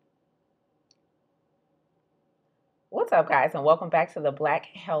What's up, guys, and welcome back to the Black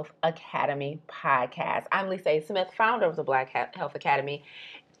Health Academy podcast. I'm Lisa Smith, founder of the Black Health Academy,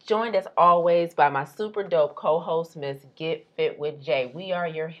 joined as always by my super dope co-host, Miss Get Fit with Jay. We are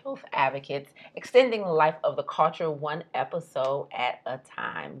your health advocates, extending the life of the culture one episode at a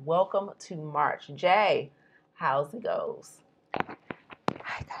time. Welcome to March. Jay, how's it goes?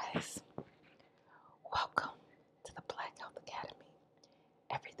 Hi, guys. Welcome to the Black Health Academy.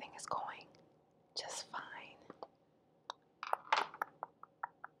 Everything is going just fine.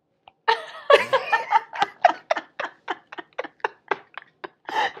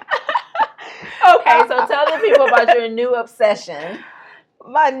 Okay, so tell the people about your new obsession.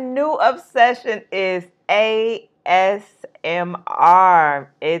 My new obsession is ASMR.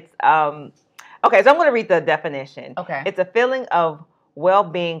 It's okay, so I'm going to read the definition. Okay. It's a feeling of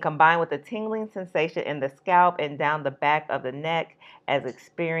well-being combined with a tingling sensation in the scalp and down the back of the neck as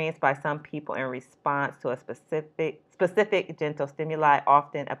experienced by some people in response to a specific gentle stimuli,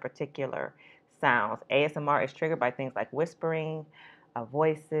 often a particular sound. ASMR is triggered by things like whispering,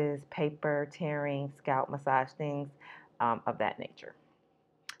 voices, paper tearing, scalp massage, things of that nature.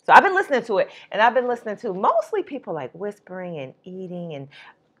 So I've been listening to it, and I've been listening to mostly people like whispering and eating and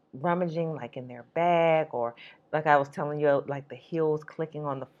rummaging like in their bag, or like I was telling you, like the heels clicking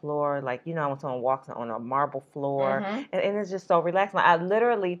on the floor, like, you know, when someone walks on a marble floor, and it's just so relaxing. I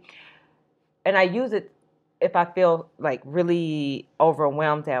literally, and I use it if I feel like really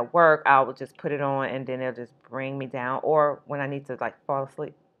overwhelmed at work, I will just put it on and then it'll just bring me down, or when I need to like fall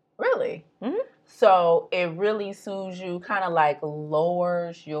asleep. Really? Mm-hmm. So it really soothes you, kind of like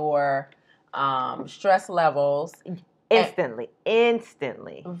lowers your stress levels. Instantly.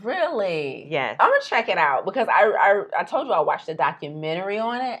 Really? Yes. I'm gonna check it out because I told you I watched a documentary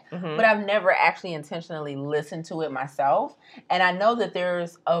on it, but I've never actually intentionally listened to it myself. And I know that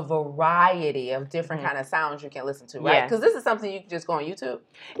there's a variety of different kind of sounds you can listen to, right? Because this is something you can just go on YouTube.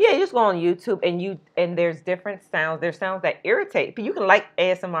 Yeah, you just go on YouTube and there's different sounds. There's sounds that irritate. You can like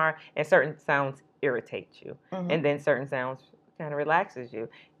ASMR and certain sounds irritate you, and then certain sounds kind of relaxes you.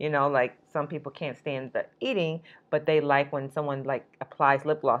 You know, like some people can't stand the eating, but they like when someone like applies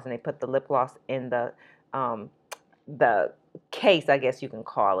lip gloss and they put the lip gloss in the case, I guess you can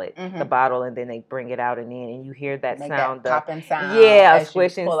call it, the bottle, and then they bring it out and in, and you hear that sound, that popping sound, a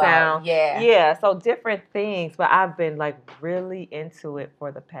squishing sound, yeah. So different things. But I've been like really into it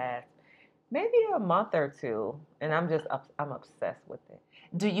for the past maybe a month or two, and I'm obsessed with it.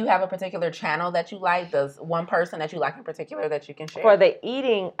 Do you have a particular channel that you like? Does one person that you like in particular that you can share? For the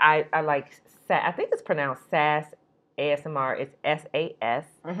eating, I like, I think it's pronounced SAS ASMR. It's SAS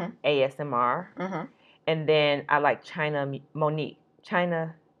ASMR. And then I like China Unique.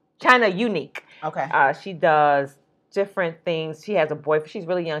 Okay. She does different things. She has a boyfriend. She's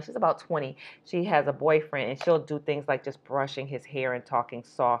really young. She's about 20. She has a boyfriend, and she'll do things like just brushing his hair and talking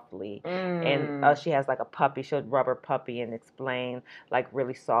softly. And she has like a puppy. She'll rub her puppy and explain like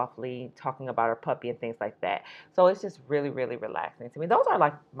really softly, talking about her puppy and things like that. So it's just really, really relaxing to me. Those are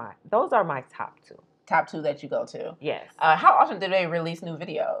my top two. Top two that you go to. Yes. How often do they release new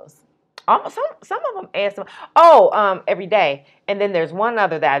videos? Some of them ASMR. Every day. And then there's one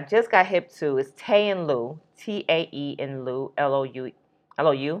other that I just got hip to. It's Tae and Lou, Tae and Lou,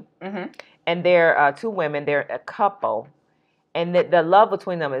 Lou. And they're two women. They're a couple, and the love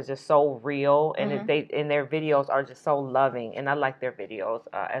between them is just so real. And their videos are just so loving. And I like their videos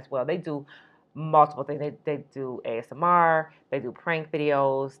as well. They do multiple things. They do ASMR. They do prank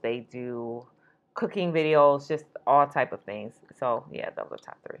videos. They do cooking videos, just all type of things. So yeah, those are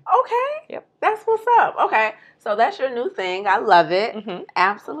top three. Okay. Yep. That's what's up. Okay. So that's your new thing. I love it.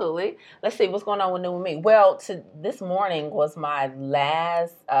 Absolutely. Let's see what's going on with new with me. Well, this morning was my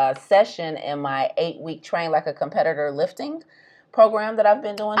last session in my 8-week Train Like a Competitor lifting program that I've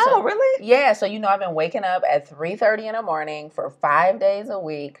been doing. Oh, really? Yeah. So, I've been waking up at 3:30 in the morning for 5 days a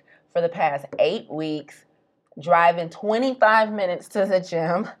week for the past 8 weeks, driving 25 minutes to the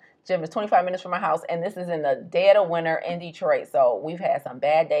gym. Gym is 25 minutes from my house, and this is in the dead of winter in Detroit. So we've had some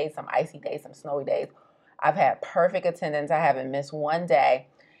bad days, some icy days, some snowy days. I've had perfect attendance. I haven't missed one day.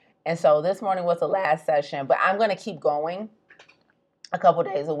 And so this morning was the last session, but I'm going to keep going a couple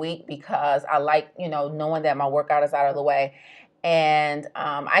days a week because I like, knowing that my workout is out of the way. And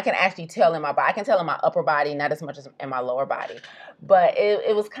I can actually tell in my body. I can tell in my upper body, not as much as in my lower body. But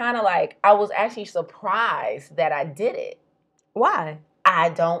it was kind of like I was actually surprised that I did it. Why? I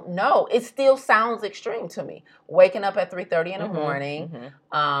don't know. It still sounds extreme to me. Waking up at 3:30 in the morning,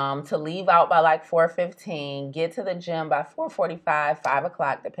 to leave out by like 4:15, get to the gym by 4:45, 5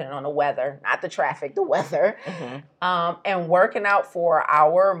 o'clock, depending on the weather, not the traffic, the weather, and working out for an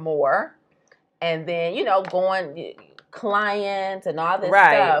hour or more. And then, clients and all this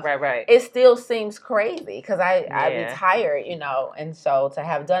Right, stuff, right. it still seems crazy because I'd be Yeah. tired, and so to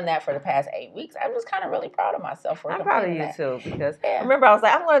have done that for the past 8 weeks, I'm just kind of really proud of myself for I'm proud of completing you that. too, because Yeah. remember I was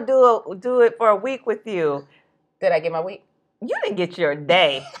like, I'm gonna do it for a week with you. Did I get my week? You didn't get your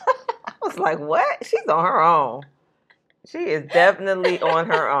day. I was like, what? She's on her own. She is definitely on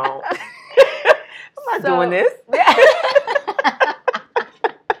her own. I'm not doing this. Yeah.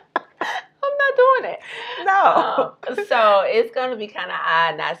 I'm not doing it. No. So it's going to be kind of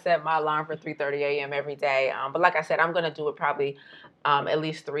odd not set my alarm for 3:30 a.m. every day. But like I said, I'm going to do it probably at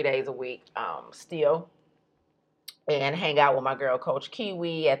least 3 days a week still, and hang out with my girl Coach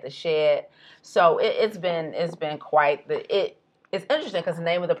Kiwi at the shed. So it's been quite it's interesting because the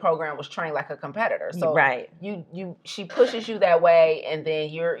name of the program was Train Like a Competitor. So right. she pushes you that way, and then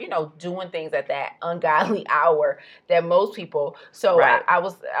you're doing things at that ungodly hour that most people. So right. I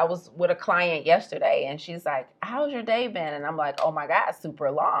was with a client yesterday, and she's like, "How's your day been?" And I'm like, "Oh my God, super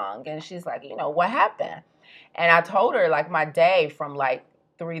long." And she's like, "What happened?" And I told her like my day from like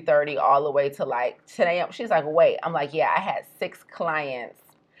 3:30 all the way to like 10 a.m. She's like, "Wait." I'm like, "Yeah, I had 6 clients.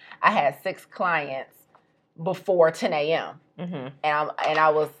 I had 6 clients before 10 a.m. Mm-hmm.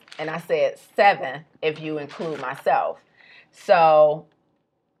 And I said 7 if you include myself." So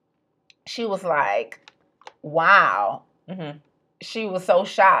she was like, "Wow." Mm-hmm. She was so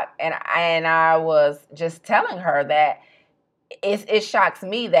shocked, and I was just telling her that it shocks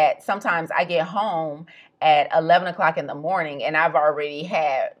me that sometimes I get home at 11 o'clock in the morning and I've already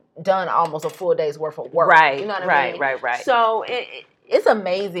had done almost a full day's worth of work. Right. You know what I mean? Right. So it's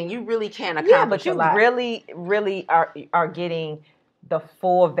amazing. You really can accomplish a lot. Yeah, but you really are getting the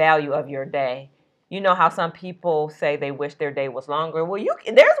full value of your day. You know how some people say they wish their day was longer. Well, there's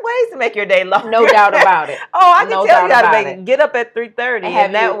ways to make your day longer. No doubt about it. Oh, I can tell you how to make it. Get up at 3:30,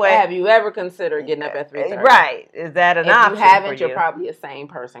 and that way. Have you ever considered getting up at 3:30? Right? Is that an option? If you haven't, for you? You're probably a sane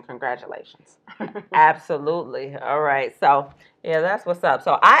person. Congratulations. Absolutely. All right. So yeah, that's what's up.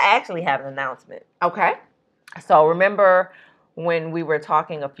 So I actually have an announcement. Okay. So remember when we were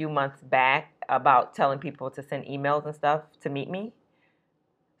talking a few months back about telling people to send emails and stuff to meet me?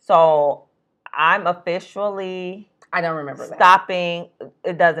 So I'm officially I don't remember stopping.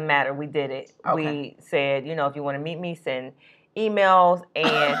 It doesn't matter. We did it. Okay. We said, if you want to meet me, send emails.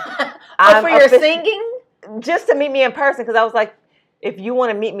 And for your singing? Just to meet me in person, because I was like, if you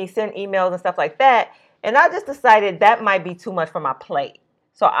want to meet me, send emails and stuff like that. And I just decided that might be too much for my plate.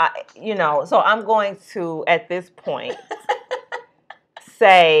 So I'm going to, at this point,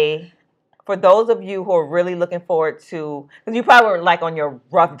 say, for those of you who are really looking forward to, because you probably were like on your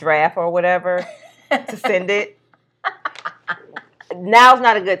rough draft or whatever, to send it. Now's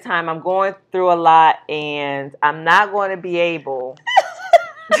not a good time. I'm going through a lot, and I'm not going to be able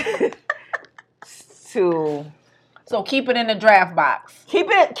to. So keep it in the draft box. Keep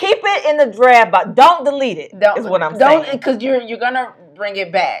it in the draft box. Don't delete it. Is what I'm saying. Because you're gonna bring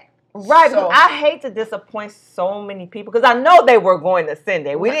it back. Right, because I hate to disappoint so many people, because I know they were going to send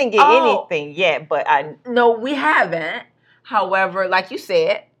it. We didn't get anything yet, but No, we haven't. However, like you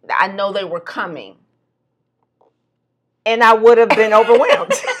said, I know they were coming. And I would have been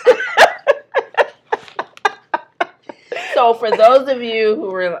overwhelmed. So for those of you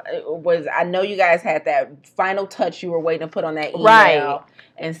who I know you guys had that final touch you were waiting to put on that email. Right.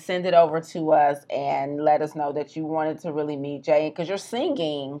 And send it over to us and let us know that you wanted to really meet Jay, because you're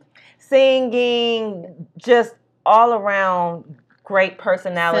singing, just all around great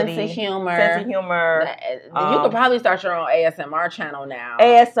personality, sense of humor. You could probably start your own ASMR channel now.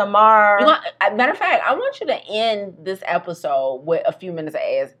 ASMR. Matter of fact, I want you to end this episode with a few minutes of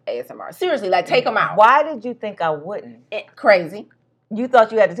ASMR. Seriously, like take them out. Why did you think I wouldn't? Crazy. You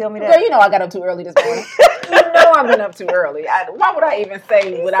thought you had to tell me that? Girl, I got up too early this morning. I've been up too early. Why would I even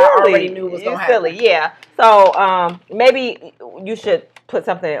say what I already knew was going to happen? Silly, yeah. So maybe you should put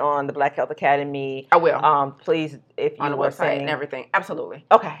something on the Black Health Academy. I will. Please, if you on the website and everything. Absolutely.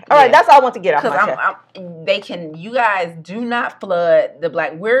 Okay. All right. That's all I want to get off my chest. You guys do not flood the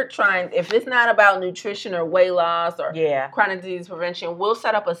Black. We're trying, if it's not about nutrition or weight loss or chronic disease prevention, we'll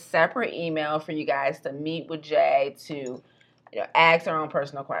set up a separate email for you guys to meet with Jay to ask our own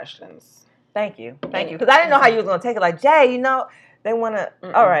personal questions. Thank you. Because I didn't know how you was going to take it. Like, Jay, they want to.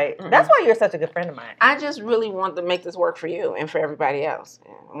 All right. That's why you're such a good friend of mine. I just really want to make this work for you and for everybody else.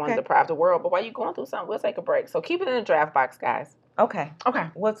 I want to deprive the world. But while you're going through something, we'll take a break. So keep it in the draft box, guys. Okay.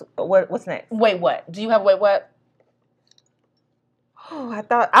 What's next? Wait, what? Do you have wait, what? Oh, I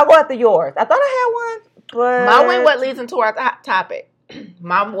thought I'll go after yours. I thought I had one, but my wait, what leads into our topic.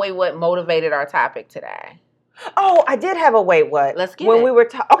 My wait, what motivated our topic today. Oh, I did have a wait, what. Let's get when it. we were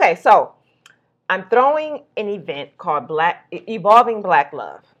okay. So I'm throwing an event called Evolving Black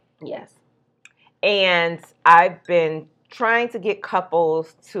Love. Yes. And I've been trying to get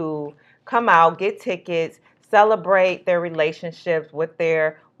couples to come out, get tickets, celebrate their relationships with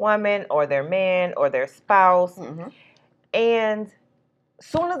their woman or their man or their spouse. Mm-hmm. And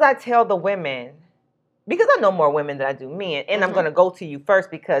soon as I tell the women, because I know more women than I do men, and I'm going to go to you first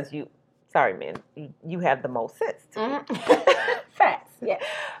because sorry, men, you have the most sense to me. Facts, yes.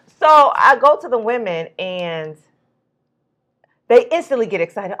 So I go to the women and they instantly get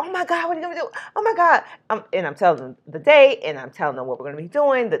excited. Oh my God, what are you going to do? Oh my God. And I'm telling them the date, and I'm telling them what we're going to be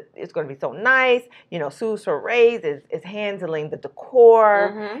doing. That it's going to be so nice. Sue Sorays is handling the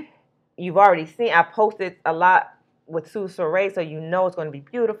decor. Mm-hmm. You've already seen, I posted a lot with Sue Soray, so you know it's going to be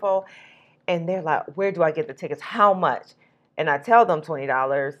beautiful. And they're like, where do I get the tickets? How much? And I tell them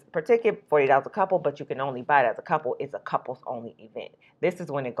 $20 per ticket, $40 a couple, but you can only buy it as a couple. It's a couples only event. This is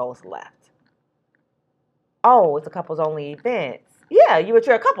when it goes left. Oh, it's a couples only event. Yeah, you're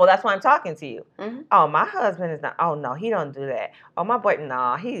a couple. That's why I'm talking to you. Mm-hmm. Oh, my husband is not. Oh no, he don't do that. Oh, my boy,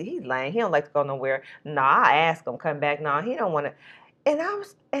 nah, he's lame. He don't like to go nowhere. Nah, I ask him, come back. Nah, he don't want to.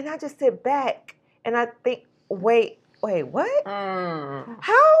 And I just sit back and I think, wait, what?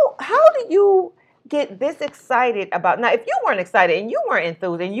 How do you get this excited about? Now, if you weren't excited and you weren't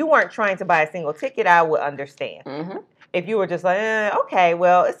enthused and you weren't trying to buy a single ticket, I would understand. Mm-hmm. If you were just like, okay,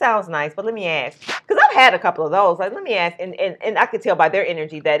 well, it sounds nice, but let me ask. Because I've had a couple of those. Like, let me ask. And I could tell by their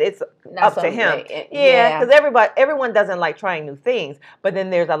energy that it's up to him. Yeah, because everyone doesn't like trying new things. But then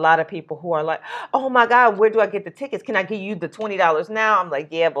there's a lot of people who are like, oh, my God, where do I get the tickets? Can I give you the $20 now? I'm like,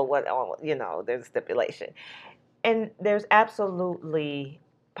 yeah, but what? There's a stipulation. And there's absolutely,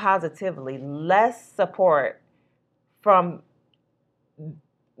 positively less support from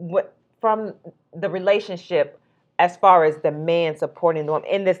the relationship as far as the man supporting the woman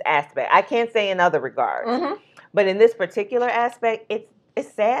in this aspect. I can't say in other regards, but in this particular aspect,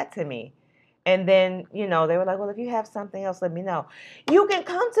 it's sad to me. And then, they were like, well, if you have something else, let me know. You can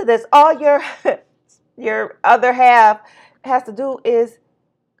come to this. All your other half has to do is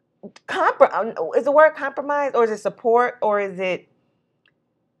is the word compromise, or is it support, or is it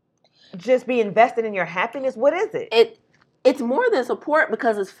just be invested in your happiness? What is it? It's more than support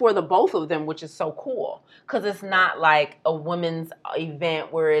because it's for the both of them, which is so cool. Because it's not like a women's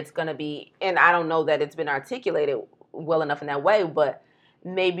event where it's going to be, and I don't know that it's been articulated well enough in that way, but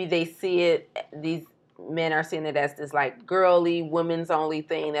maybe they see it, these men are seeing it as this like girly, women's only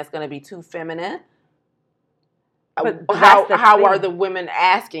thing that's going to be too feminine. But how are the women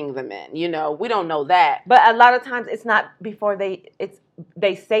asking the men? We don't know that. But a lot of times it's not before they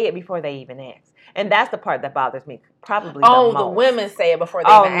say it before they even ask. And that's the part that bothers me probably the most. The women say it before they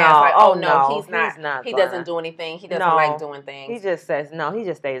even ask. Like, he's not. He doesn't do anything. He doesn't like doing things. He just says, no, he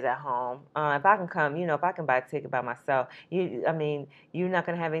just stays at home. If I can come, if I can buy a ticket by myself, you're not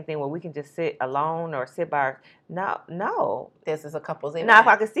going to have anything where we can just sit alone or sit by. No. This is a couple's event. Now, if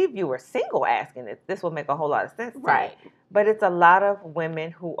I could see if you were single asking it, this would make a whole lot of sense to me. But it's a lot of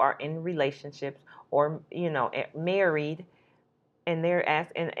women who are in relationships or, married, and they're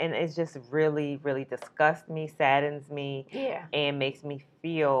and it's just really, really disgusts me, saddens me, and makes me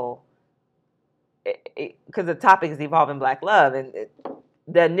feel, because the topic is evolving Black love, and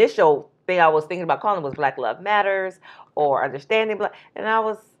the initial thing I was thinking about calling was Black Love Matters or Understanding Black, and I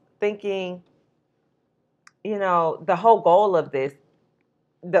was thinking, the whole goal of this,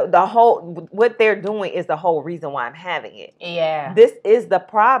 the whole, what they're doing is the whole reason why I'm having it. Yeah. This is the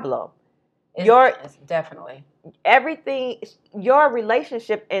problem. It's definitely. Everything, your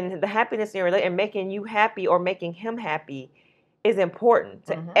relationship and the happiness in your relationship and making you happy or making him happy is important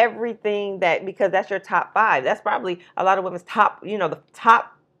to everything because that's your top 5. That's probably a lot of women's top, the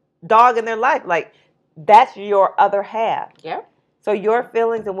top dog in their life. Like, that's your other half. Yeah. So your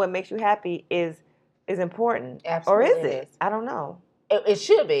feelings and what makes you happy is important. Absolutely. Or is it? I don't know. It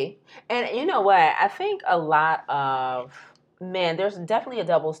should be. And you know what? I think a lot of men, there's definitely a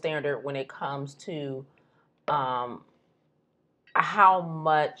double standard when it comes to how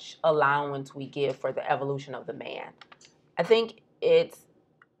much allowance we give for the evolution of the man. I think it's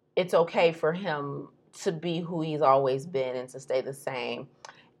okay for him to be who he's always been and to stay the same,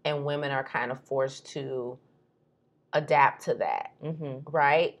 and women are kind of forced to adapt to that,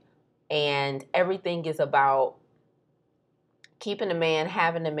 right? And everything is about keeping the man,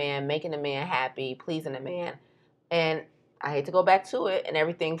 having the man, making the man happy, pleasing the man. And I hate to go back to it, and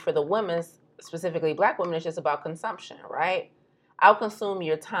everything for the women, specifically Black women, is just about consumption, right? I'll consume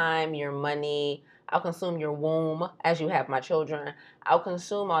your time, your money. I'll consume your womb as you have my children. I'll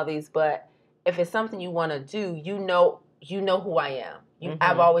consume all these, but if it's something you want to do, you know who I am.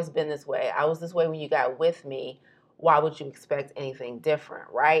 I've always been this way. I was this way when you got with me. Why would you expect anything different,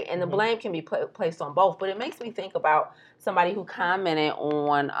 right? And the blame can be placed on both. But it makes me think about somebody who commented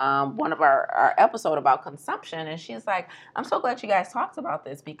on one of our episode about consumption. And she's like, I'm so glad you guys talked about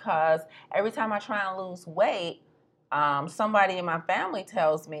this because every time I try and lose weight, somebody in my family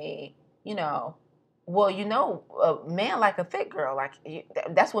tells me, well, men like a thick girl. Like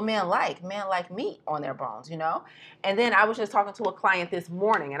that's what men like. Men like meat on their bones, And then I was just talking to a client this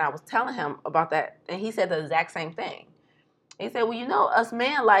morning, and I was telling him about that, and he said the exact same thing. He said, well, us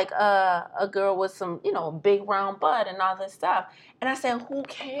men like a girl with some, big round butt and all this stuff. And I said, who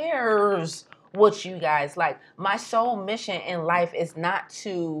cares what you guys like? My sole mission in life is not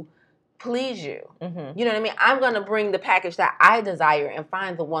to please you. You know what I mean? I'm going to bring the package that I desire and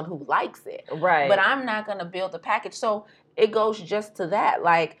find the one who likes it. Right. But I'm not going to build the package. So it goes just to that.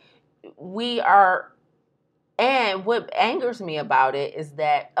 Like we are, and what angers me about it is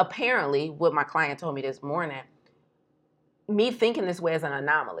that apparently what my client told me this morning, me thinking this way is an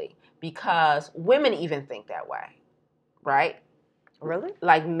anomaly because women even think that way. Right? Really?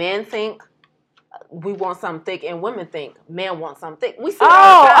 Like men think we want something thick, and women think men want something thick. We see it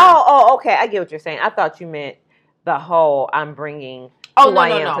all the time. Oh, okay. I get what you're saying. I thought you meant the whole I'm bringing who I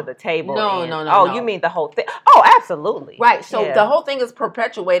am to the table. No. You mean the whole thing? Oh, absolutely. Right. So the whole thing is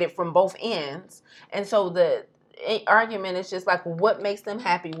perpetuated from both ends, and so the argument is just like what makes them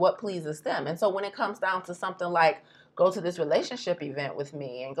happy, what pleases them, and so when it comes down to something like go to this relationship event with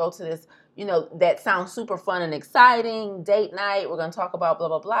me and go to this, that sounds super fun and exciting date night. We're gonna talk about blah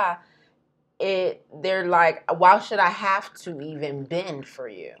blah blah. They're like, why should I have to even bend for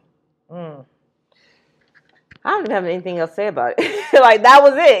you? I don't even have anything else to say about it. Like, that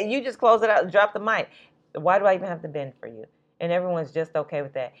was it. You just close it out and drop the mic. Why do I even have to bend for you? And everyone's just okay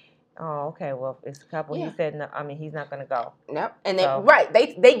with that. Oh, okay. Well, it's a couple. Yeah. He said, no, he's not going to go. Yep. And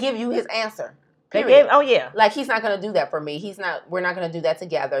they give you his answer. Period. Like, he's not going to do that for me. We're not going to do that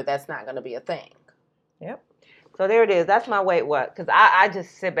together. That's not going to be a thing. Yep. So there it is. That's my wait what. Because I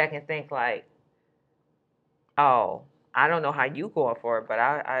just sit back and think like, oh, I don't know how you going for it, but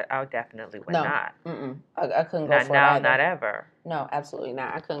I definitely would not. I couldn't go for it either. Not ever. No, absolutely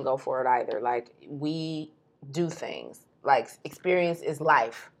not. I couldn't go for it either. Like, we do things. Like, experience is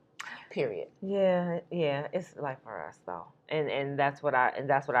life. Period. Yeah, it's life for us though, and that's what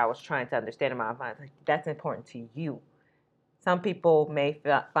I was trying to understand in my mind. Like, that's important to you. Some people may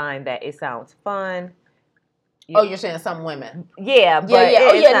find that it sounds fun. You're saying some women. Yeah, but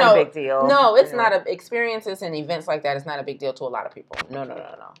it's not a big deal. No, it's not experiences and events like that is not a big deal to a lot of people. No.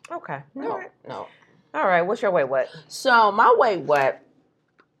 Okay. No. All right. What's your wait what? So my wait what,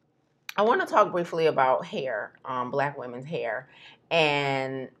 I want to talk briefly about hair, Black women's hair,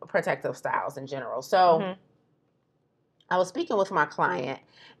 and protective styles in general. So I was speaking with my client,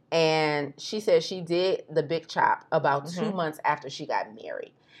 and she said she did the big chop about 2 months after she got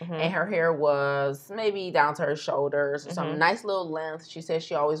married. And her hair was maybe down to her shoulders or some nice little length. She said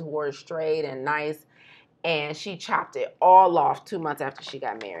she always wore it straight and nice. And she chopped it all off 2 months after she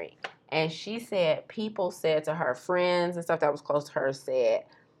got married. And she said people said to her, friends and stuff that was close to her said,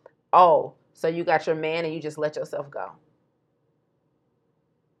 oh, so you got your man and you just let yourself go.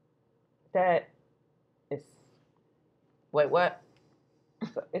 That is... Wait, what?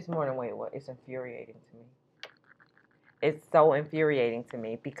 It's more than wait what. It's infuriating to me. It's so infuriating to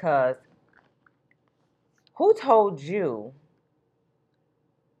me because who told you?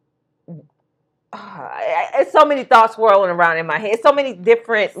 It's so many thoughts swirling around in my head. So many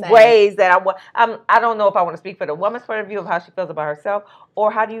different ways that I don't know if I want to speak for the woman's point of view of how she feels about herself, or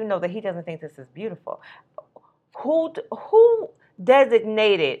how do you know that he doesn't think this is beautiful? Who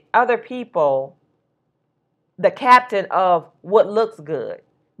designated other people the captain of what looks good?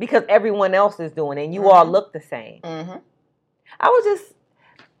 Because everyone else is doing it and you all look the same. I was just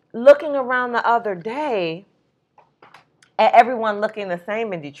looking around the other day at everyone looking the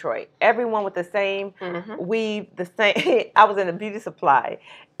same in Detroit. Everyone with the same weave, the same. I was in a beauty supply,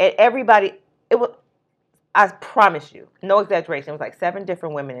 and everybody, I promise you, no exaggeration, it was like 7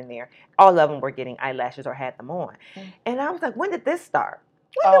 different women in there. All of them were getting eyelashes or had them on. And I was like, when did this start?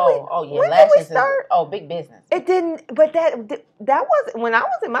 When did we start? Big business. It didn't, but that wasn't, when I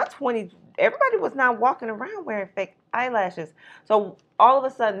was in my 20s, everybody was not walking around wearing fake eyelashes. So all of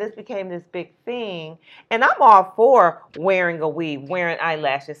a sudden this became this big thing. And I'm all for wearing a weave, wearing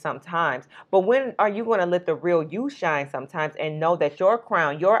eyelashes sometimes. But when are you going to let the real you shine sometimes and know that your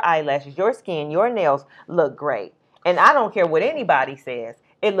crown, your eyelashes, your skin, your nails look great? And I don't care what anybody says.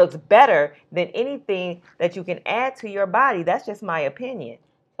 It looks better than anything that you can add to your body. That's just my opinion.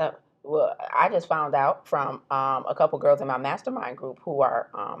 Well, I just found out from a couple girls in my mastermind group who are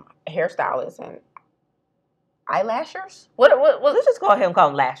hairstylists and eyelashers. What? Let's just go ahead and call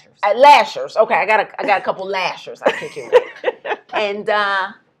them lashers. Lashers. Okay, I got a couple lashers I kick it with. And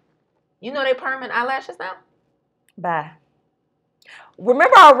you know they permanent eyelashes now? Bye.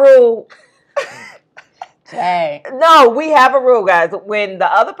 Remember our rule? Dang. No, we have a rule, guys. When the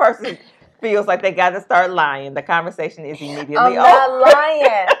other person feels like they got to start lying, the conversation is immediately over. I'm not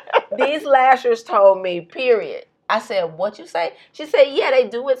lying. These lashers told me, period. I said, what you say? She said, yeah, they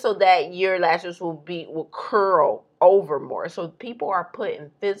do it so that your lashes will curl over more. So people are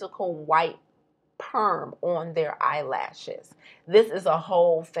putting physical white perm on their eyelashes. This is a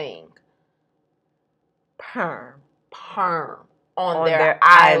whole thing. Perm on their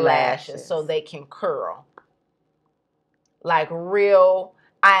eyelashes so they can curl. Like real.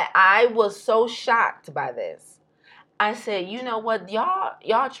 I was so shocked by this. I said, you know what,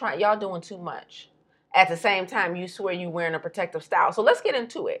 y'all doing too much. At the same time, you swear you wearing a protective style. So let's get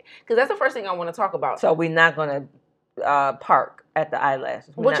into it, because that's the first thing I want to talk about. So we're not going to park at the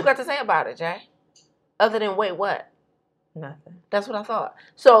eyelashes. What you got to say about it, Jay? Other than wait, what? Nothing. That's what I thought.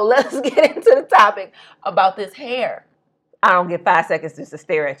 So let's get into the topic about this hair. I don't get 5 seconds just to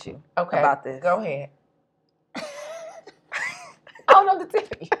stare at you about this. Go ahead. I don't know the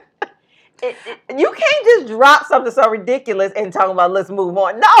tip. You can't just drop something so ridiculous and talk about let's move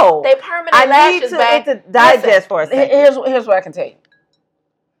on. No. They permanent lashes back. I need to digest for a second. Here's what I can tell you.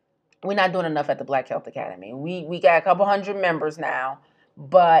 We're not doing enough at the Black Health Academy. We got a couple hundred members now,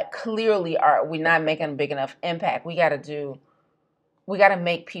 but clearly we're not making a big enough impact. We got to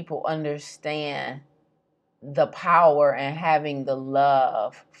make people understand the power and having the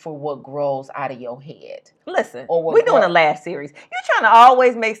love for what grows out of your head. Listen, we're doing a lash series. You're trying to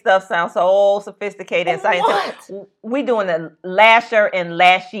always make stuff sound so sophisticated and scientific. We're doing a lasher and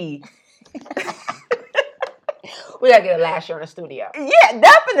lashy. We gotta get a lasher in the studio. Yeah,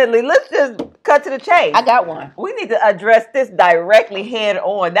 definitely. Let's just cut to the chase. I got one. We need to address this directly head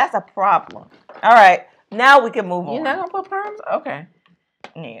on. That's a problem. All right, now we can move on. You're not gonna put perms? Okay.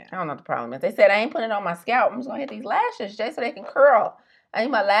 Yeah. I don't know what the problem is. They said I ain't putting it on my scalp. I'm just gonna hit these lashes, Jay, so they can curl. I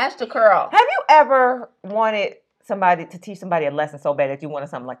need my lash to curl. Have you ever wanted somebody to teach somebody a lesson so bad that you wanted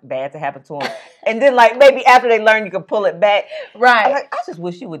something like bad to happen to them, and then like maybe after they learn you can pull it back? Right. I just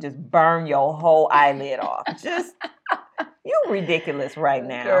wish you would just burn your whole eyelid off. Just you ridiculous right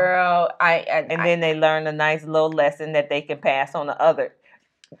now, girl. Then they learn a nice little lesson that they can pass on to other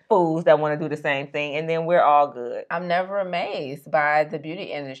fools that want to do the same thing, and then we're all good. I'm never amazed by the beauty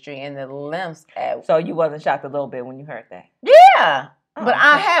industry and the lengths at. So you wasn't shocked a little bit when you heard that? Yeah, but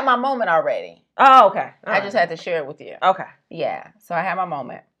I had my moment already. Oh, okay. I just had to share it with you. Okay. Yeah, so I had my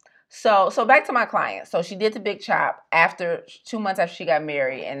moment. So back to my client. So she did the big chop after 2 months after she got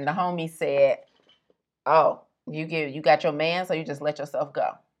married, and the homie said, "Oh, you got your man, so you just let yourself go."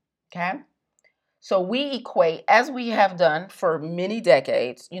 Okay. So we equate, as we have done for many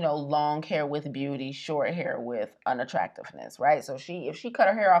decades, long hair with beauty, short hair with unattractiveness, right? So if she cut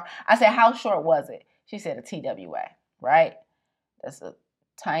her hair off, I said, how short was it? She said a TWA, right? That's a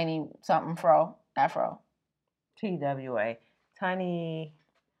tiny something afro. TWA, tiny.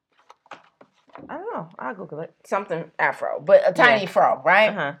 I don't know. I'll Google it. Something afro, but a tiny fro, right?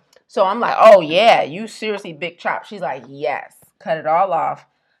 Uh-huh. So I'm like, oh yeah, you seriously big chop. She's like, yes, cut it all off.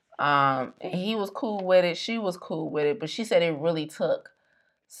 And he was cool with it. She was cool with it. But she said it really took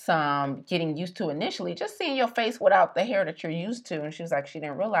some getting used to initially, just seeing your face without the hair that you're used to. And she was like, she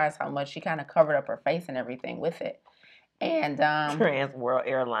didn't realize how much she kind of covered up her face and everything with it. And Trans World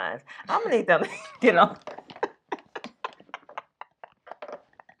Airlines. I'm gonna need them to get on.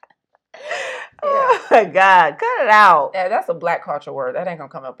 Oh my God, cut it out. Yeah, that's a Black culture word. That ain't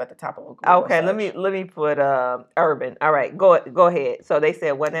gonna come up at the top of a Google Okay, search. let me put urban. All right, go ahead. So they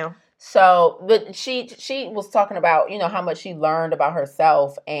said what now? So, but she was talking about, how much she learned about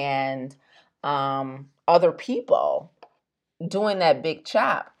herself and other people doing that big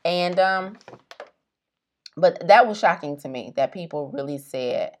chop. And but that was shocking to me that people really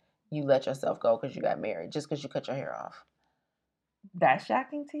said you let yourself go because you got married just because you cut your hair off. That's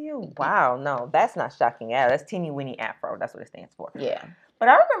shocking to you? Wow, no, that's not shocking at all. That's teeny weeny afro. That's what it stands for. Yeah. But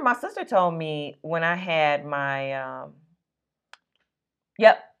I remember my sister told me when I had my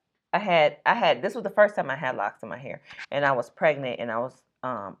I had this was the first time I had locks in my hair, and I was pregnant, and I was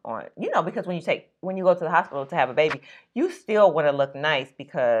on because when you go to the hospital to have a baby, you still want to look nice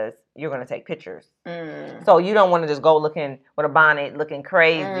because you're going to take pictures. So you don't want to just go looking with a bonnet looking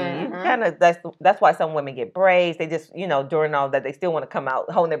crazy. You kind of that's why some women get braids. They just during all that they still want to come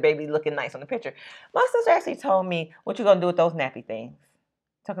out holding their baby looking nice on the picture. My sister actually told me, what you gonna do with those nappy things?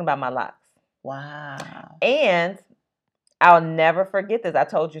 Talking about my locks. Wow. And I'll never forget this. I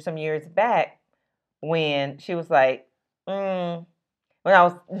told you some years back when she was like,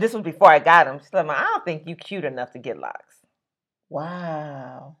 this was before I got them. She's like, I don't think you cute enough to get locks.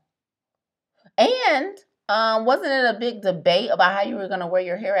 Wow. And wasn't it a big debate about how you were going to wear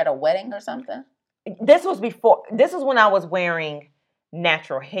your hair at a wedding or something? This was when I was wearing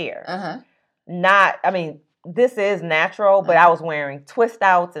natural hair. This is natural, but I was wearing twist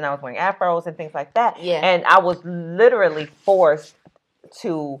outs and I was wearing afros and things like that. Yeah. And I was literally forced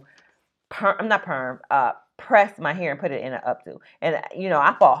to press my hair and put it in an updo. And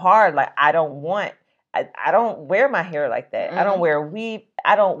I fought hard. Like I don't wear my hair like that. I don't wear weave.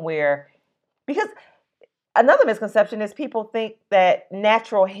 Because another misconception is people think that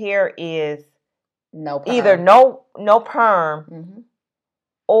natural hair is either no perm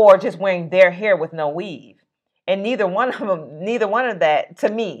or just wearing their hair with no weave. And neither one of that to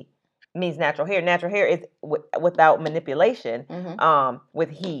me means natural hair. Natural hair is without manipulation, with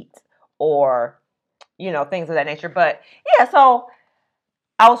heat or things of that nature. But yeah, so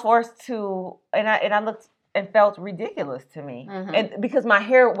I was forced to, and I looked and felt ridiculous to me, and because my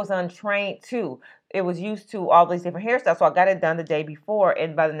hair was untrained too. It was used to all these different hairstyles, so I got it done the day before,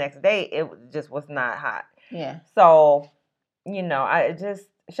 and by the next day, it just was not hot. Yeah. So, I just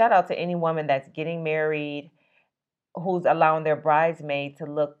shout out to any woman that's getting married, who's allowing their bridesmaid to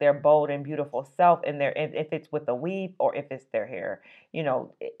look their bold and beautiful self in their, if it's with a weave or if it's their hair,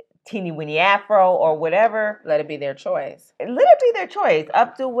 teeny weeny afro or whatever. Let it be their choice. Let it be their choice.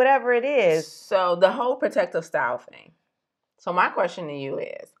 Up to whatever it is. So the whole protective style thing. So my question to you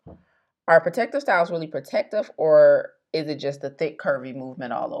is, are protective styles really protective, or is it just the thick curvy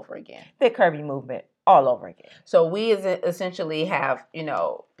movement all over again? Thick curvy movement all over again. So we essentially have,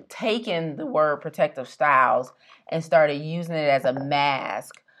 taken the word protective styles and started using it as a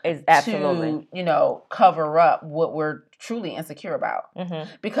mask absolutely to, cover up what we're truly insecure about.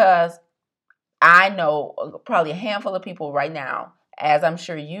 Because I know probably a handful of people right now, as I'm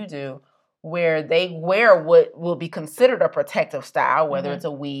sure you do, where they wear what will be considered a protective style, whether it's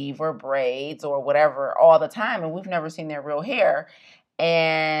a weave or braids or whatever, all the time, and we've never seen their real hair.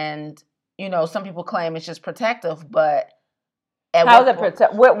 And some people claim it's just protective, but how is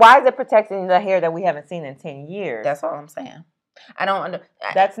it why is it protecting the hair that we haven't seen in 10 years? That's all I'm saying. I don't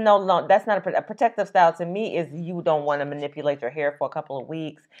That's not a protective style to me. Is you don't want to manipulate your hair for a couple of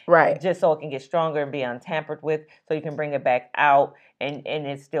weeks, right? Just so it can get stronger and be untampered with, so you can bring it back out and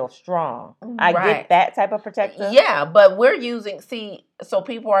it's still strong. I get that type of protective. Yeah, but we're using so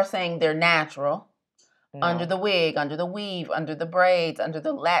people are saying they're natural. No. Under the wig, under the weave, under the braids, under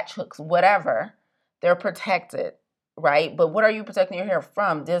the latch hooks, whatever, they're protected, right? But what are you protecting your hair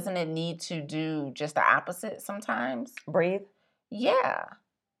from? Doesn't it need to do just the opposite sometimes? Breathe? Yeah.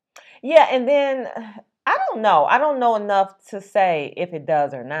 Yeah, and then I don't know. I don't know enough to say if it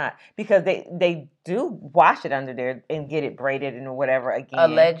does or not, because they do wash it under there and get it braided and whatever again.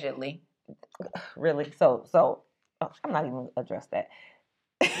 Allegedly. Really? So I'm not even going to address that.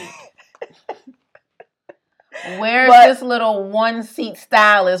 Where's this little one-seat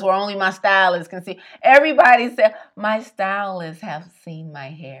stylist where only my stylist can see? Everybody said, my stylists have seen my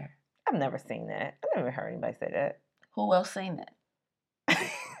hair. I've never seen that. I've never heard anybody say that. Who else seen it?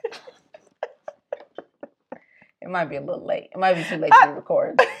 It might be a little late. It might be too late to be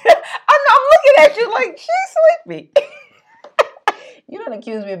recorded. I'm looking at you like, she's sleepy. You don't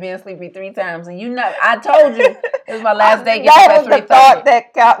accuse me of being sleepy 3 times, and I told you it was my last day. That was the thought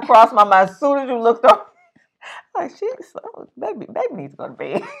that crossed my mind as soon as you looked up. Like, baby needs to go to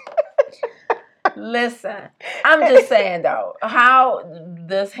bed. Listen, I'm just saying though, how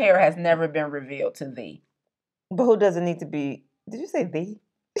this hair has never been revealed to thee. But who doesn't need to be? Did you say thee?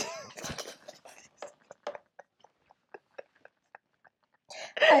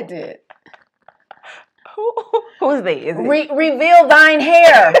 I did. Who's thee? Is it? Reveal thine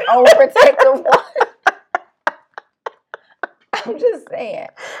hair, oh protective one. I'm just saying.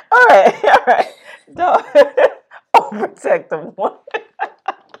 All right. No. Oh, protective one.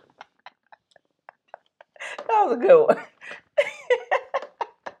 That was a good one.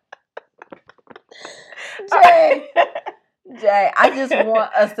 Jay, I just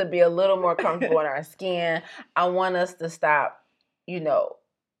want us to be a little more comfortable in our skin. I want us to stop,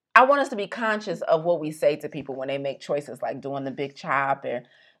 I want us to be conscious of what we say to people when they make choices like doing the big chop and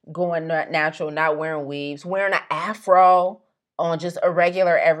going natural, not wearing weaves, wearing an afro on just a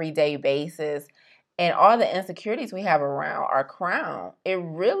regular everyday basis. And all the insecurities we have around our crown, it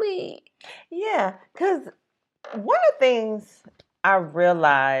really... Yeah, because one of the things I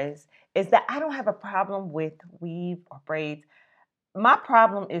realized is that I don't have a problem with weave or braids. my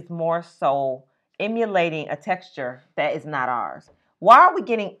problem is more so emulating a texture that is not ours. Why are we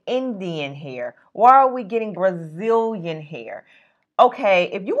getting Indian hair? Why are we getting Brazilian hair? Okay,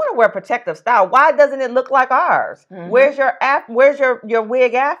 if you want to wear protective style, why doesn't it look like ours? Mhm. Where's your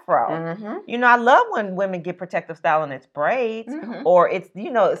wig afro? Mhm. You know, I love when women get protective style and it's braids, Mhm. or it's, you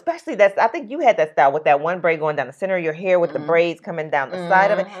know, especially I think you had that style with that one braid going down the center of your hair with the Mhm. braids coming down the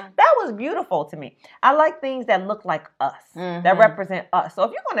side of it. Mhm. That was beautiful to me. I like things that look like us, that Mhm. represent us. So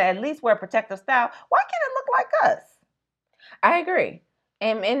if you're going to at least wear protective style, why can't it look like us? I agree.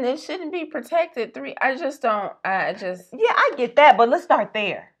 And it shouldn't be protected. I just don't. I just. Yeah, I get that, but let's start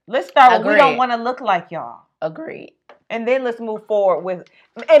there. Let's start with we don't Agreed. want to look like y'all. Agreed. And then let's move forward with,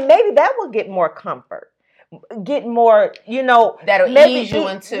 and maybe that will get more comfort, get more, you know, That'll maybe ease you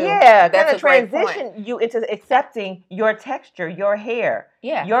into. yeah, That's kind of a great transition point. you into accepting your texture, your hair,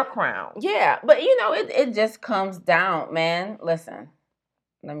 Yeah. your crown. Yeah, but you know, it just comes down, man. Listen,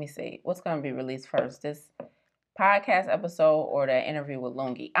 let me see what's going to be released first, this podcast episode or the interview with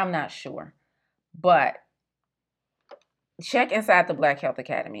Lungi. I'm not sure, but check inside the Black Health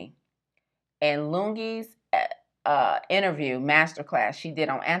Academy and Lungi's interview masterclass she did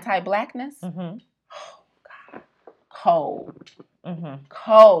on anti-blackness. Mm-hmm. Oh God, cold,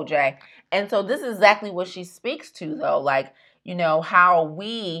 Mm-hmm. Jay. And so this is exactly what she speaks to, though. Like, you know, how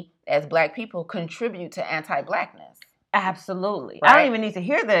we as Black people contribute to anti-blackness. Absolutely. Right? I don't even need to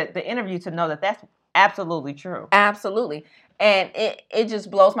hear the interview to know that that's absolutely true. Absolutely. And it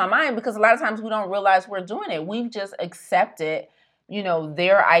just blows my mind because a lot of times we don't realize we're doing it. We've just accepted, you know,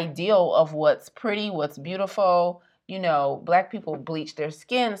 their ideal of what's pretty, what's beautiful. You know, Black people bleach their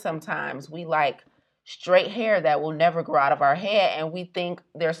skin sometimes. We like straight hair that will never grow out of our head. And we think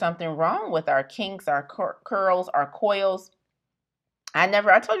there's something wrong with our kinks, our curls, our coils. I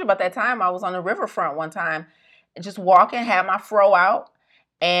told you about that time I was on the riverfront one time, just walking, had my fro out,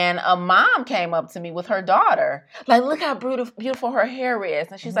 and a mom came up to me with her daughter. Like, look how beautiful her hair is.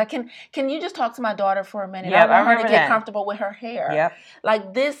 And she's like, can you just talk to my daughter for a minute? Yep, I want her to remember get that. comfortable with her hair. Yep.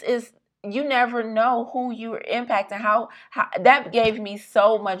 Like, this is, you never know who you're impacting. How that gave me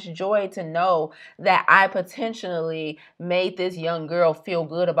so much joy to know that I potentially made this young girl feel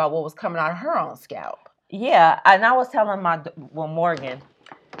good about what was coming out of her own scalp. Yeah, and I was telling Morgan,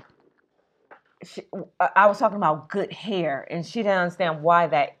 I was talking about good hair, and she didn't understand why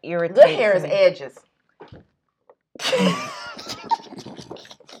that irritates me. Good hair is edges.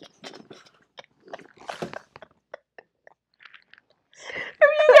 If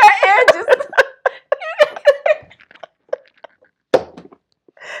you got edges.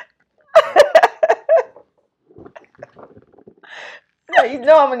 No, you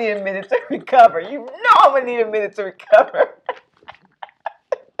know I'm gonna need a minute to recover. You know I'm gonna need a minute to recover.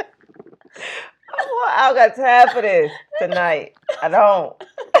 I don't got time for this tonight. I don't.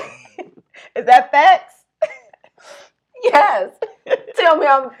 Is that facts? Yes. Tell me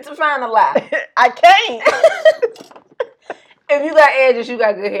I'm trying to lie. I can't. If you got edges, you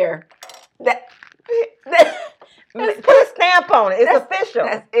got good hair. Put a stamp on it. It's official.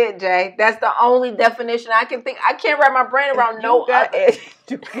 That's it, Jay. That's the only definition I can think. I can't wrap my brain around no other. Edges.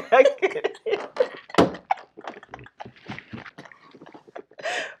 You got good hair.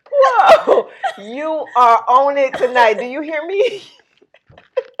 Whoa, you are on it tonight. Do you hear me?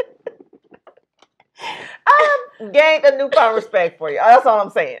 I've gained a newfound respect for you. That's all I'm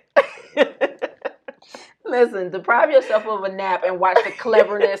saying. Listen, deprive yourself of a nap and watch the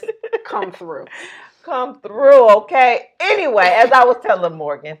cleverness come through. Come through, okay? Anyway, as I was telling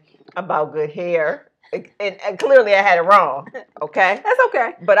Morgan about good hair, and clearly I had it wrong, okay? That's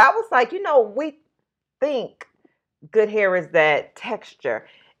okay. But I was like, you know, we think good hair is that texture.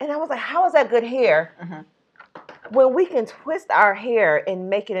 And I was like, how is that good hair when we can twist our hair and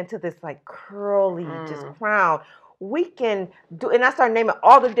make it into this like curly just crown? We can do, and I started naming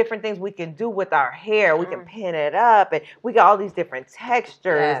all the different things we can do with our hair. We can pin it up, and we got all these different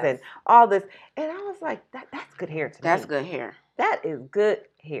textures and all this. And I was like, that's good hair to me. That's good hair. That is good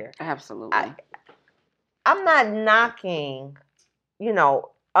hair. Absolutely. I'm not knocking, you know,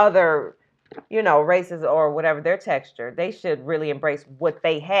 other, you know, races or whatever, their texture. They should really embrace what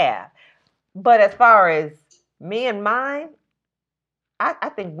they have. But as far as me and mine, I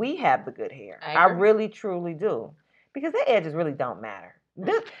think we have the good hair. I really, truly do. Because the edges really don't matter. Do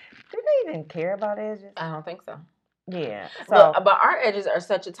they even care about edges? I don't think so. Yeah. So, but our edges are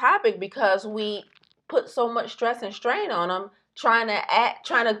such a topic because we put so much stress and strain on them trying to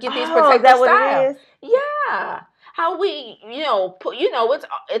get these protective is that what styles. it is? Yeah. How we,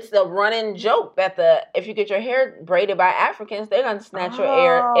 it's the running joke that if you get your hair braided by Africans, they're gonna snatch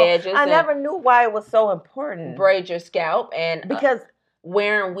your edges. I never knew why it was so important. Braid your scalp, and because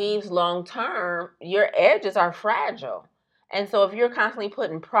wearing weaves long term, your edges are fragile. And so if you're constantly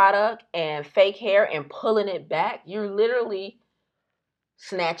putting product and fake hair and pulling it back, you're literally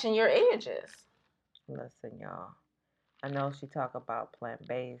snatching your edges. Listen, y'all. I know she talk about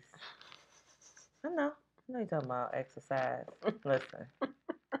plant-based. I know you're talking about exercise. Listen.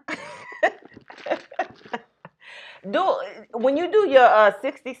 When you do your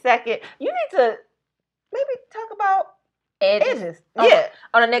 60-second, you need to maybe talk about edges. Yeah.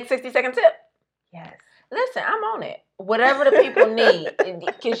 On the next 60-second tip. Yes. Listen, I'm on it. Whatever the people need,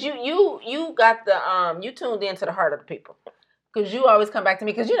 because you got the you tuned into the heart of the people. Because you always come back to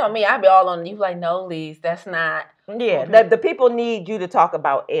me. Because you know me, I be all on you. Like, no, Lise, that's not. Yeah, the people need you to talk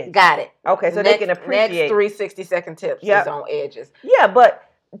about edges. Got it. Okay, so they can appreciate. Next 360-second tips is on edges. Yeah, but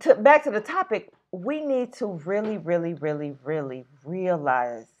back to the topic, we need to really, really, really, really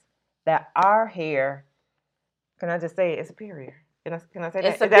realize that our hair, can I just say it's superior? Can I say that?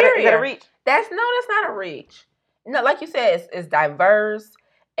 It's superior. Is that a reach? That's not a reach. No, like you said, it's diverse,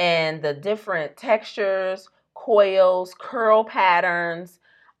 and the different textures, coils, curl patterns,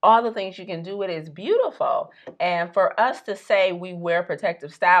 all the things you can do with it is beautiful. And for us to say we wear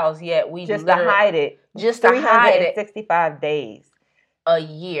protective styles, yet we just to hide it, just to hide it, 365 days a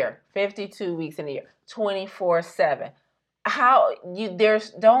year, 52 weeks in a year, 24/7. How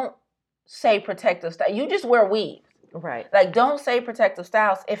don't say protective style. You just wear weaves. Right. Like, don't say protective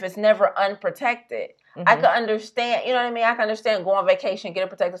styles if it's never unprotected. Mm-hmm. I can understand, you know what I mean? I can understand go on vacation, get a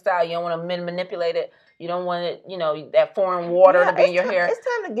protective style. You don't want to manipulate it. You don't want it, that foreign water to be in your hair. It's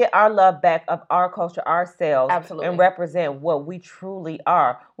time to get our love back of our culture, ourselves. Absolutely. And represent what we truly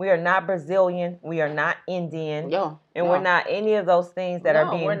are. We are not Brazilian. We are not Indian. We're not any of those things that are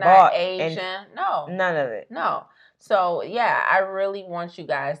being bought. We're not Asian. No. None of it. No. So, yeah, I really want you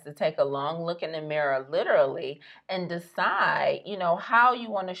guys to take a long look in the mirror, literally, and decide, how you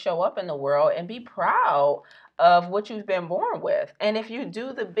want to show up in the world and be proud of what you've been born with. And if you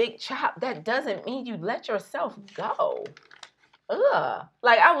do the big chop, that doesn't mean you let yourself go. Ugh.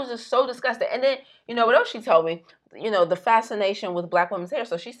 Like, I was just so disgusted. And then, what else she told me? The fascination with Black women's hair.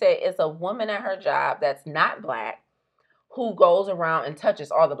 So she said it's a woman at her job that's not Black who goes around and touches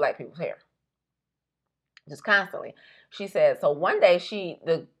all the Black people's hair. Just constantly. She said, so one day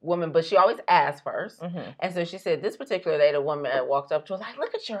but she always asks first. Mm-hmm. And so she said, this particular day, the woman walked up to her like,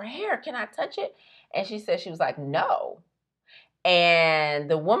 look at your hair. Can I touch it? And she said, she was like, no. And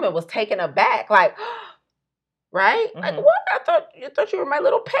the woman was taken aback, like, right? Mm-hmm. Like, what? I thought you were my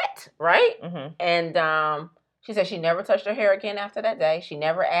little pet, right? Mm-hmm. And she said she never touched her hair again after that day. She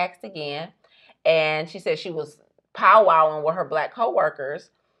never asked again. And she said she was powwowing with her Black coworkers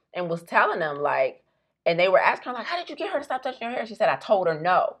and was telling them, like, and they were asking her, like, how did you get her to stop touching your hair? She said, I told her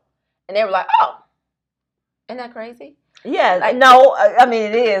no. And they were like, oh, isn't that crazy? Yeah, like, no, I mean,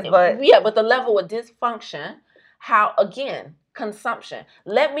 it is, but. Yeah, but the level of dysfunction, consumption.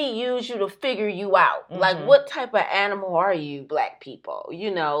 Let me use you to figure you out. Mm-hmm. Like, what type of animal are you, Black people?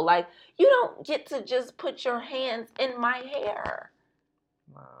 Like, you don't get to just put your hands in my hair.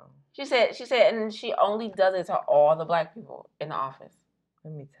 Wow. She said, and she only does it to all the Black people in the office.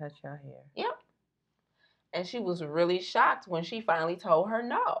 Let me touch your hair. Yep. And she was really shocked when she finally told her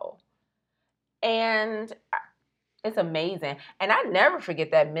no. And it's amazing. And I never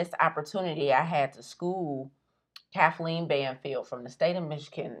forget that missed opportunity I had to school Kathleen Banfield from the state of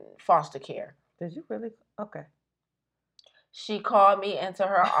Michigan foster care. Did you really? Okay. She called me into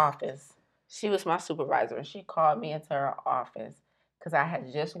her office. She was my supervisor. And she called me into her office because I had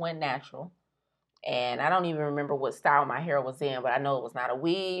just went natural. And I don't even remember what style my hair was in, but I know it was not a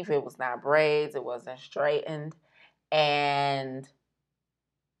weave, it was not braids, it wasn't straightened. And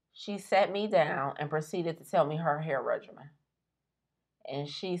she sat me down and proceeded to tell me her hair regimen. And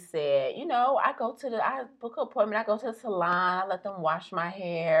she said, I book an appointment, I go to the salon, I let them wash my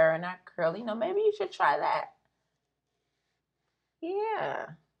hair and I curl, maybe you should try that. Yeah.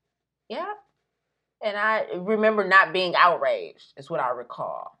 Yeah. And I remember not being outraged, is what I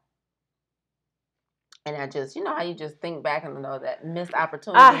recall. And I just, how you just think back and know that missed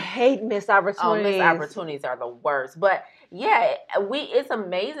opportunities. I hate missed opportunities. Missed opportunities are the worst. But yeah, it's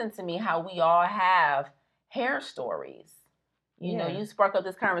amazing to me how we all have hair stories. You spark up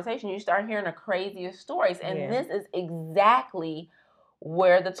this conversation, you start hearing the craziest stories. And this is exactly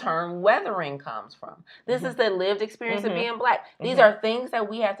where the term weathering comes from. This is the lived experience of being Black. These are things that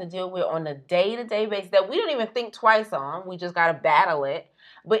we have to deal with on a day-to-day basis that we don't even think twice on. We just got to battle it.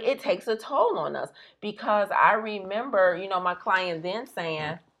 But it takes a toll on us because I remember, my client then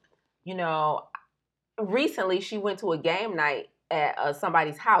saying, you know, recently she went to a game night at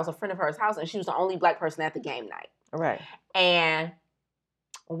somebody's house, a friend of hers house, and she was the only Black person at the game night. Right. And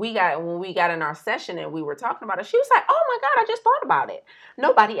when we got in our session and we were talking about it, she was like, "Oh my God, I just thought about it.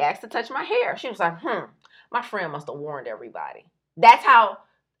 Nobody asked to touch my hair." She was like, my friend must have warned everybody. That's how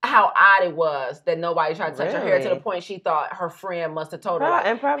odd it was that nobody tried to touch her hair, to the point she thought her friend must have told her,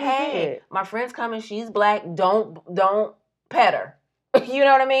 like, "Hey, did. My friend's coming. She's Black. Don't pet her." You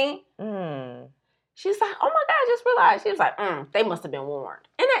know what I mean? She's like, "Oh my God, I just realized." She was like, "They must have been warned."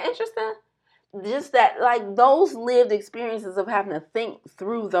 Isn't that interesting? Just that, like, those lived experiences of having to think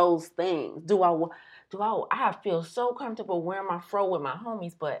through those things. I feel so comfortable wearing my fro with my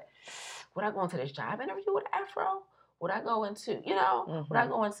homies, but would I go into this job interview with an afro? Would I go into, would I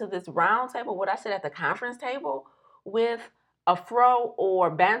go into this round table? Would I sit at the conference table with a fro or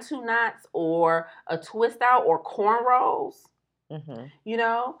bantu knots or a twist out or cornrows?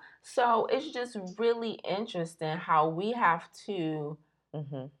 So it's just really interesting how we have to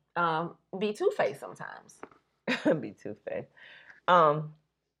be two-faced sometimes. Be two-faced.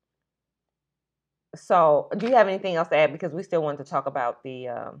 So do you have anything else to add? Because we still want to talk about the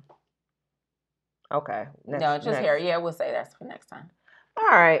okay. Next. Hair. Yeah, we'll say that's for next time. All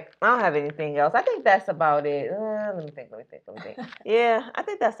right. I don't have anything else. I think that's about it. Let me think. Yeah, I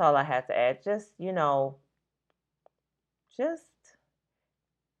think that's all I had to add. Just, just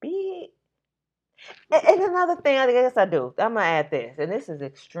be. And another thing, I guess I do. I'm going to add this. And this is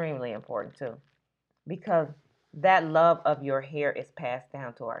extremely important too. Because that love of your hair is passed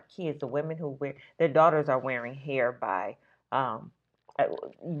down to our kids. The women who their daughters are wearing hair by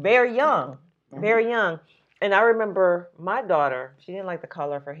very young. Very young. And I remember my daughter, she didn't like the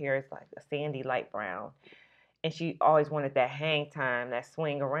color of her hair. It's like a sandy light brown. And she always wanted that hang time, that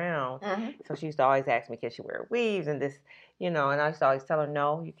swing around. So she used to always ask me, can she wear weaves and this, and I used to always tell her,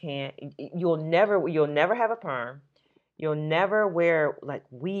 no, you can't. You'll never have a perm. You'll never wear like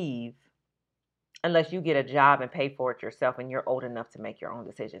weave unless you get a job and pay for it yourself and you're old enough to make your own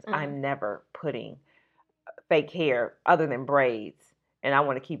decisions. I'm never putting fake hair other than braids. And I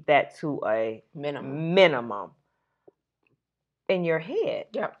want to keep that to a minimum in your head.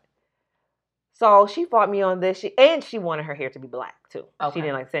 Yep. So she fought me on this. She wanted her hair to be black too. Okay. She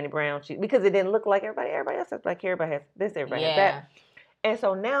didn't like sandy brown. Because it didn't look like everybody. Everybody else has black hair. Everybody has this. Everybody has that. And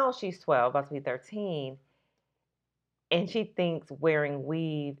so now she's 12, about to be 13. And she thinks wearing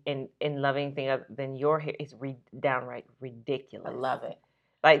weave and loving anything other than your hair is downright ridiculous. I love it.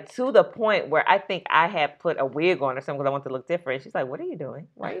 Like, to the point where I think I had put a wig on or something because I want to look different. She's like, what are you doing?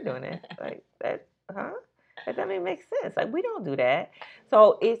 Why are you doing that? Like, that, huh? That doesn't even make sense. Like, we don't do that.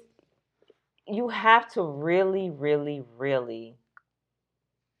 So you have to really, really, really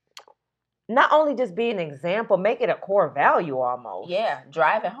not only just be an example, make it a core value almost. Yeah,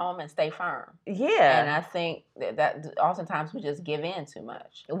 drive it home and stay firm. Yeah. And I think that oftentimes we just give in too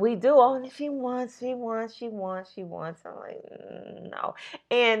much. We do. Oh, she wants. I'm like, no.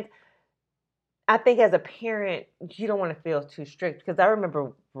 And I think as a parent, you don't want to feel too strict, because I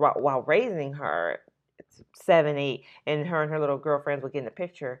remember while raising her, 7, 8, and her little girlfriends would get in the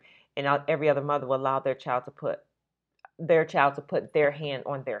picture, and every other mother would allow their child to put their hand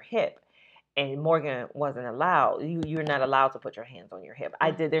on their hip. And Morgan wasn't allowed. You're not allowed to put your hands on your hip.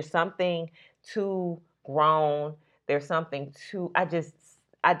 There's something too grown. There's something too.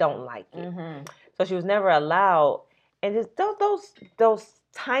 I don't like it. So she was never allowed. And just those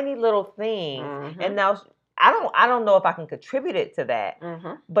tiny little things. And now I don't know if I can contribute it to that.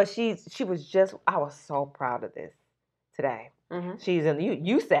 But she was just. I was so proud of this today. She's in.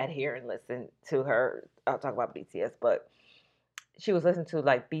 You sat here and listened to her. I'll talk about BTS, but she was listening to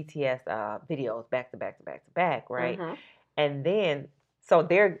like BTS videos back to back, right? And then so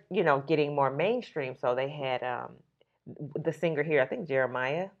they're getting more mainstream. So they had the singer here, I think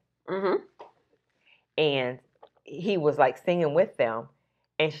Jeremiah, and he was like singing with them,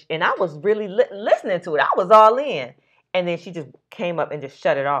 and I was really listening to it. I was all in, and then she just came up and just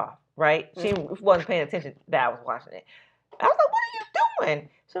shut it off. Right? She wasn't paying attention that I was watching it. I was like, "What are you doing?"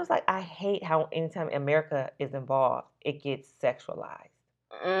 She was like, "I hate how anytime America is involved, it gets sexualized."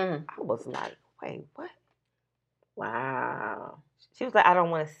 I was like, "Wait, what?" Wow. She was like, "I don't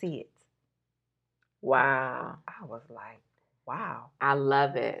want to see it." Wow. I was like, "Wow." I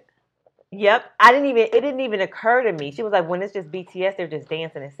love it. Yep. It didn't even occur to me. She was like, when it's just BTS, they're just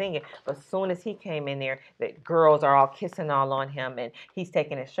dancing and singing. But as soon as he came in there, the girls are all kissing all on him and he's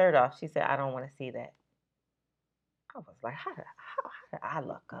taking his shirt off. She said, "I don't want to see that." I was like, how did I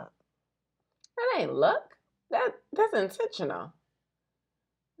look up? That ain't luck. That's intentional.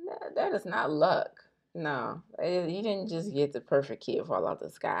 That is not luck. No, you didn't just get the perfect kid fall out the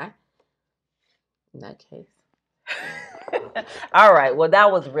sky. In that case. All right. Well,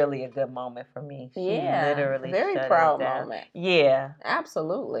 that was really a good moment for me. She literally very shut proud it down. moment. Yeah.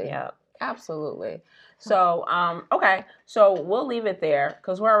 Absolutely. Yeah. Absolutely. So, okay. So we'll leave it there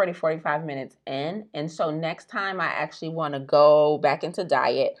because we're already 45 minutes in. And so next time I actually want to go back into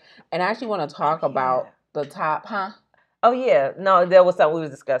diet and I actually want to talk about the top, Oh, yeah. No, there was something we was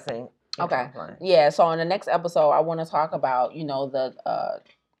discussing. Okay. Yeah. So in the next episode, I want to talk about, the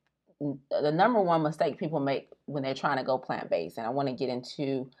number one mistake people make when they're trying to go plant-based. And I want to get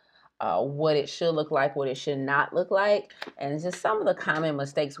into what it should look like, what it should not look like, and just some of the common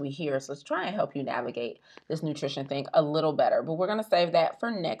mistakes we hear. So let's try and help you navigate this nutrition thing a little better. But we're going to save that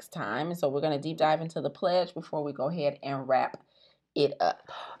for next time. And so we're going to deep dive into the pledge before we go ahead and wrap it up.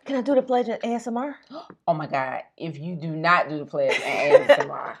 Can I do the pledge in ASMR? Oh my God. If you do not do the pledge in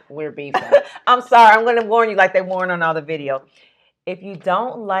ASMR, we're beefing. I'm sorry. I'm going to warn you like they warn on all the video. If you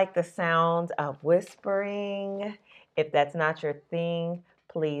don't like the sound of whispering, if that's not your thing,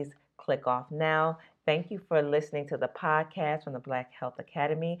 please click off now. Thank you for listening to the podcast from the Black Health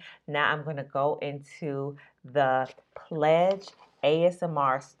Academy. Now I'm going to go into the pledge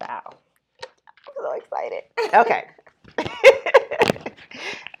ASMR style. I'm so excited. Okay.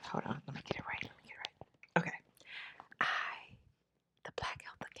 Hold on. Let me get it right. Okay. I, the Black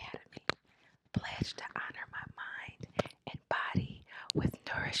Health Academy, pledge to honor my mind and body with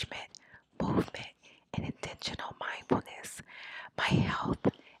nourishment, movement, and intentional mindfulness. My health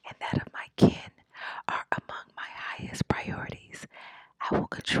and that of my kin are among my highest priorities. I will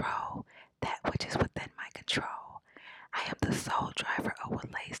control that which is within my control. I am the sole driver of what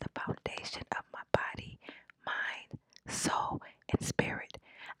lays the foundation of my body, mind, soul, and spirit.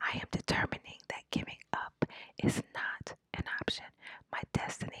 I am determined